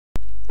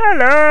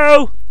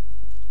Hello!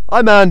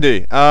 I'm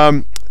Andy.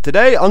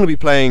 Today I'm going to be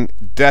playing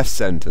Death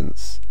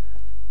Sentence.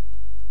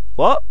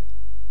 What?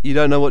 You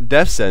don't know what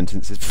Death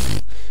Sentence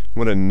is?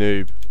 What a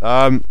noob.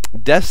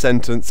 Death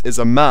Sentence is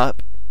a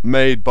map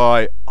made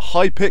by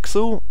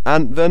Hypixel,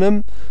 Ant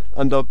Venom,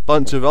 and a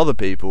bunch of other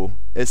people.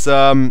 It's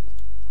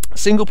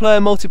single player,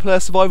 multiplayer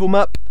survival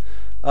map.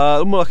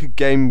 More like a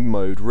game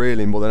mode,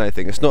 really, more than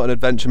anything. It's not an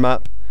adventure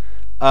map.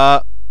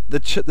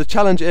 The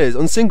challenge is,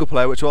 on single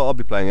player, which what I'll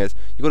be playing is,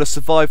 you've got to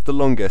survive the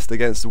longest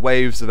against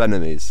waves of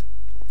enemies.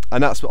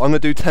 And that's what I'm going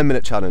to do.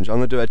 10-minute challenge. I'm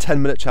going to do a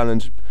 10-minute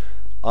challenge.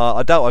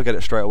 I doubt I'll get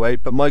it straight away,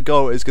 but my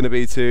goal is going to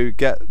be to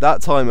get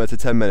that timer to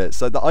 10 minutes.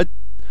 So that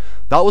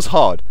was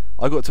hard.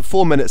 I got to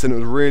 4 minutes and it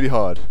was really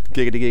hard.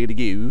 Giggity giggity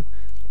goo.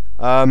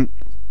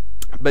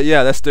 But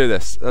yeah, let's do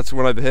this. Let's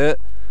run over here.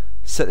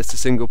 Set this to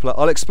single player.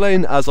 I'll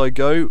explain as I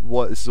go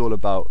what this is all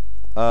about.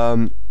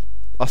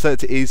 I'll set it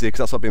to easy because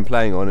that's what I've been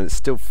playing on and it's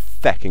still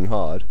fecking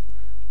hard.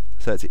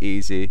 Set it to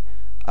easy.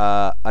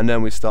 And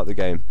then we start the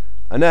game.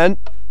 And then,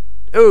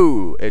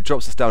 ooh, it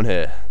drops us down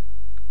here.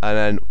 And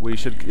then we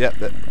should, yep,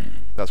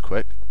 that's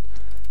quick.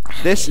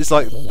 This is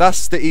like,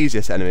 that's the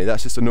easiest enemy.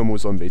 That's just a normal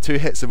zombie. 2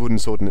 hits of wooden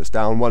sword and it's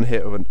down. 1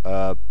 hit with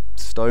a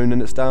stone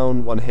and it's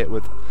down. 1 hit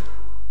with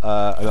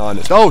an iron.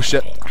 Oh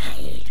shit!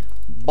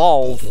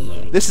 Balls.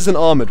 This is an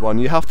armoured one.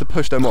 You have to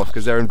push them off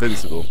because they're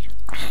invincible.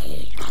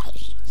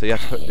 So you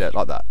have to put it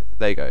like that.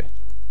 There you go.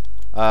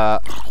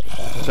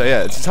 So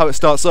yeah, this is how it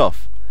starts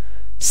off.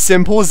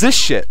 Simple as this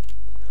shit.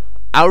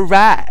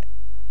 Alright.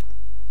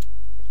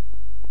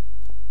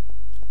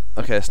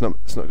 Okay, let's not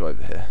go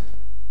over here.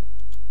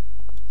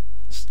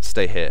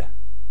 Stay here.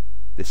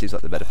 This seems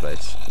like the better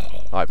place.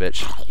 Alright,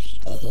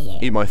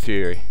 bitch. Eat my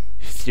fury.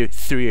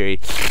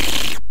 Fury.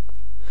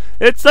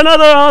 It's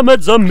another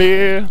armored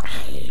zombie.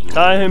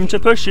 Time to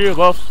push you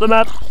off the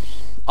map.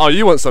 Oh,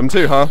 you want some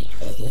too, huh?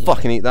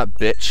 Fucking eat that,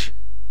 bitch.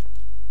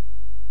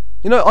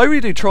 You know, I really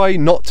do try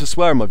not to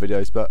swear in my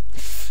videos, but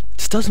it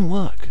just doesn't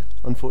work,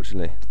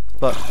 unfortunately.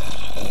 But,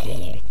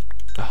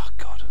 oh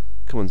god,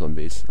 come on,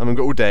 zombies! I haven't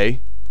got all day.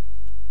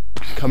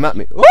 Come at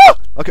me! Oh!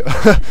 Okay,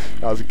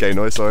 that was a gay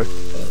noise. Sorry.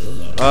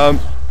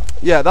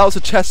 Yeah, that was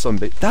a chest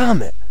zombie.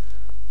 Damn it!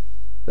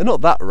 They're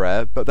not that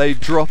rare, but they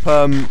drop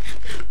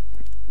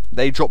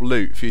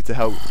loot for you to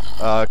help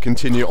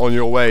continue on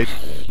your way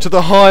to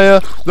the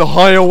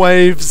higher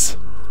waves.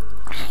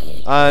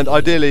 And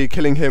ideally,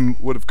 killing him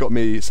would have got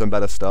me some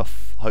better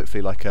stuff.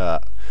 Hopefully, like an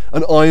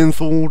iron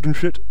sword and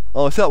shit.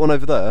 Oh, I see that one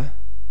over there.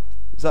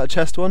 Is that a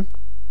chest one?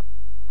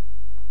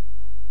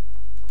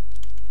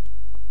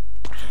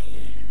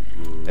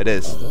 It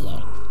is.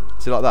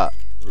 See, like that.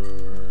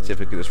 See if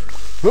we can just.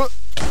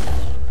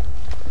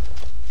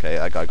 Okay,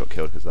 that guy got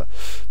killed because of that.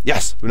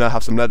 Yes, we now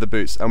have some leather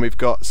boots and we've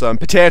got some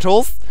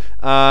potatoes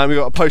and we've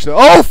got a potion.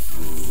 Oh,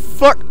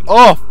 fuck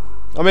off!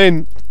 I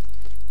mean,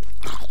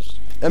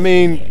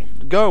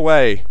 go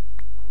away.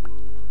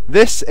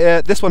 This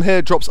one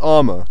here drops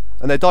armor,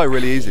 and they die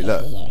really easy.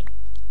 Look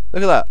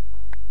at that.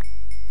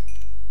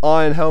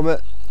 Iron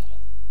helmet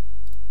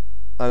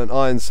and an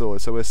iron sword.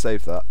 So we'll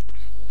save that.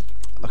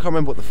 I can't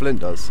remember what the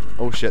flint does.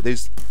 Oh shit!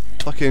 These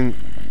fucking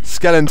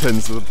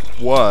skeletons are the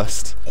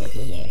worst.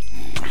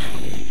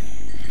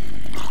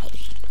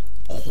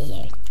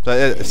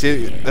 So,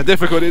 see, the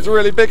difficulty is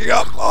really picking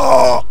up.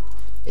 Oh!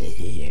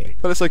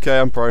 But it's okay.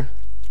 I'm pro.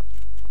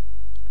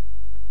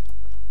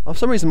 For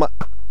some reason, my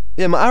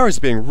arrows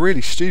are being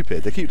really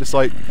stupid. They keep just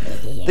like,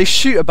 they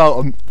shoot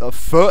about a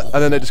foot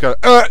and then they just go,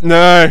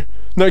 no,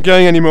 not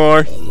going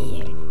anymore.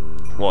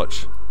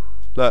 Watch.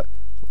 Look.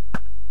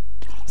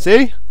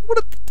 See? What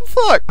the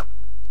fuck?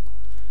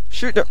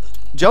 Shoot, no.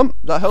 Jump,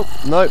 that help?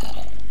 No.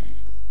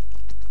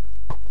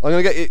 I'm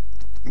gonna get you.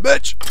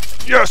 Bitch!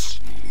 Yes!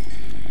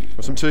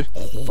 Want some too?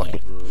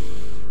 Fucking.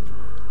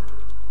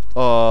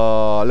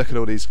 Oh, look at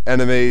all these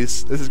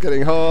enemies. This is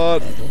getting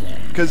hard.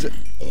 Because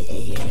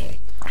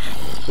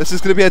this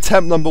is going to be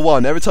attempt number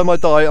 1. Every time I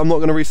die, I'm not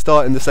going to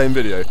restart in the same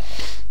video.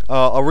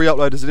 I'll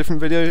re-upload as a different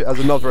video as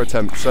another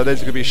attempt. So these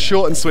are going to be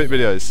short and sweet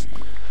videos.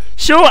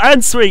 Short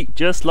and sweet,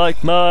 just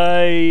like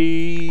my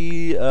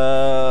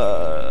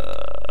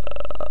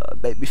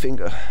baby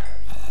finger.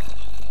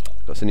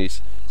 Got some new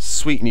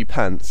sweet new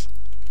pants.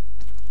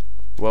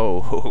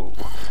 Whoa!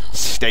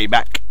 Stay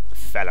back,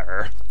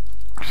 feller.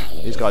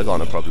 These guys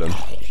aren't a problem.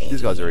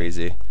 These guys are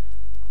easy.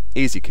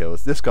 Easy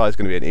kills. This guy's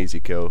going to be an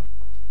easy kill.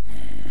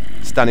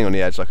 Standing on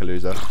the edge like a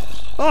loser.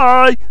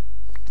 Hi!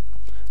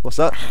 What's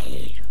that?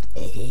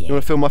 You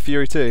want to feel my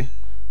fury too?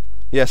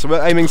 Yeah, so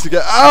we're aiming to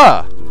get...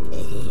 Ah!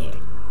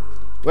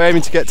 We're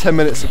aiming to get 10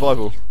 minutes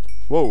survival.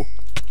 Whoa.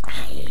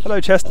 Hello,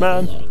 chest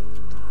man.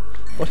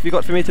 What have you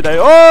got for me today?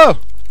 Oh!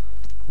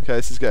 Okay,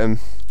 this is getting...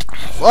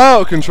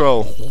 Wow,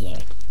 control.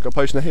 Got a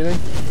potion of healing?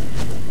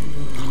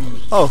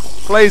 Oh,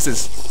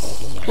 blazes.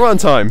 We're on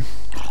time.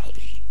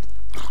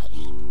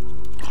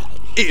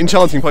 Eat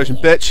enchanting potion,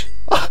 bitch.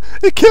 Ah,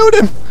 it killed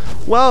him!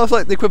 Wow, it's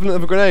like the equivalent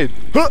of a grenade.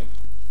 Huh.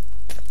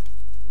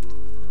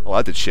 Oh,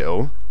 I did shit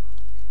all.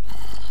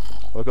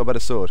 Oh, I got a better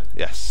sword.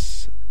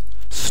 Yes.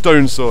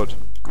 Stone sword.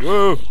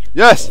 Whoa!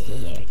 Yes!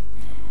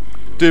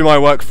 Do my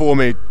work for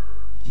me,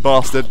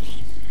 bastard.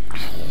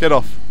 Get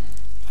off.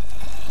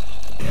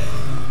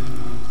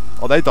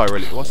 Oh, they die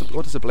really. What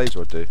does a blaze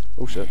rod do?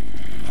 Oh shit.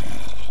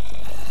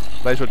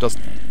 Blaze rod does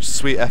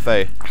sweet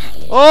FA.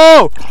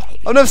 Oh!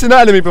 I've never seen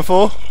that enemy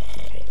before.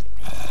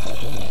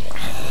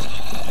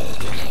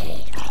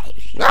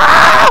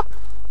 Ah!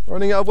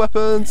 Running out of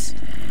weapons.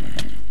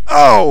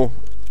 Oh!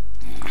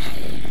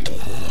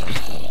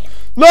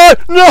 No!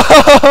 No!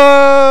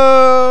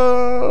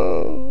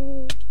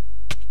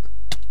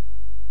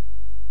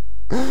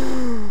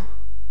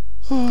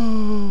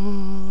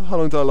 How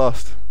long did I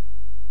last?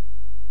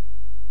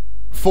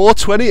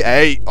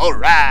 4:28.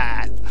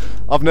 Alright!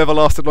 I've never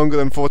lasted longer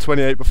than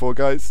 4:28 before,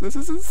 guys. This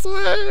is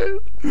insane!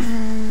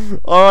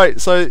 Alright,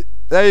 so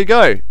there you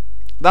go.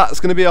 That's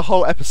going to be a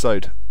whole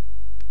episode.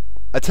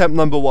 Attempt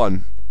number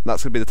 1.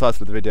 That's going to be the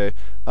title of the video.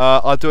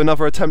 I'll do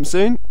another attempt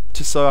soon,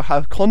 just so I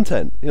have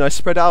content. You know,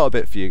 spread out a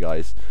bit for you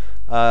guys.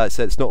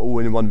 So it's not all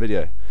in one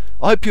video.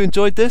 I hope you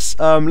enjoyed this.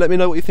 Let me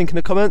know what you think in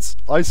the comments.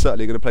 I'm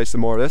certainly going to play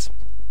some more of this.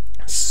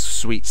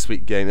 Sweet,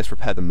 sweet game. Let's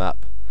repair the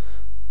map.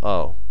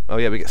 Oh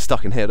yeah, we get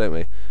stuck in here, don't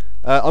we?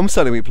 I'm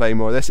certainly going to be playing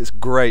more of this. It's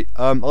great.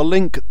 I'll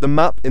link the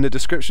map in the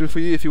description for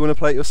you if you want to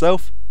play it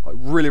yourself. I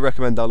really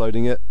recommend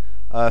downloading it.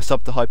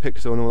 Sub to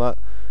Hypixel and all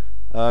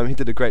that. He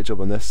did a great job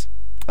on this.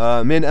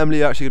 Me and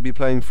Emily are actually going to be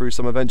playing through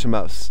some adventure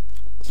maps,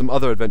 some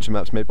other adventure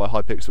maps made by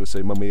Hypixel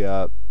soon when we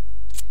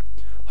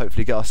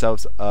hopefully get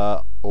ourselves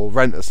or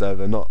rent a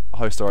server, not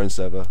host our own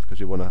server, because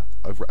we want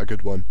a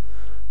good one.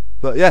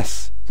 But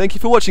yes, thank you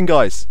for watching,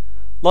 guys.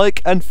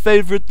 Like and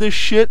favourite this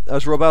shit,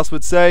 as Rob House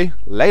would say.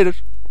 Later.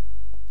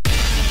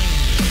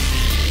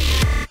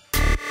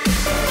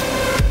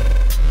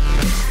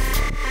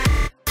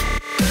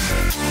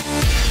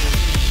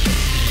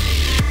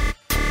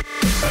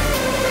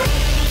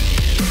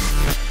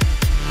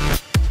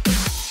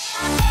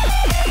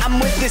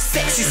 I'm with this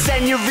sexy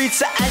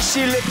senorita and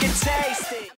she looking tasty.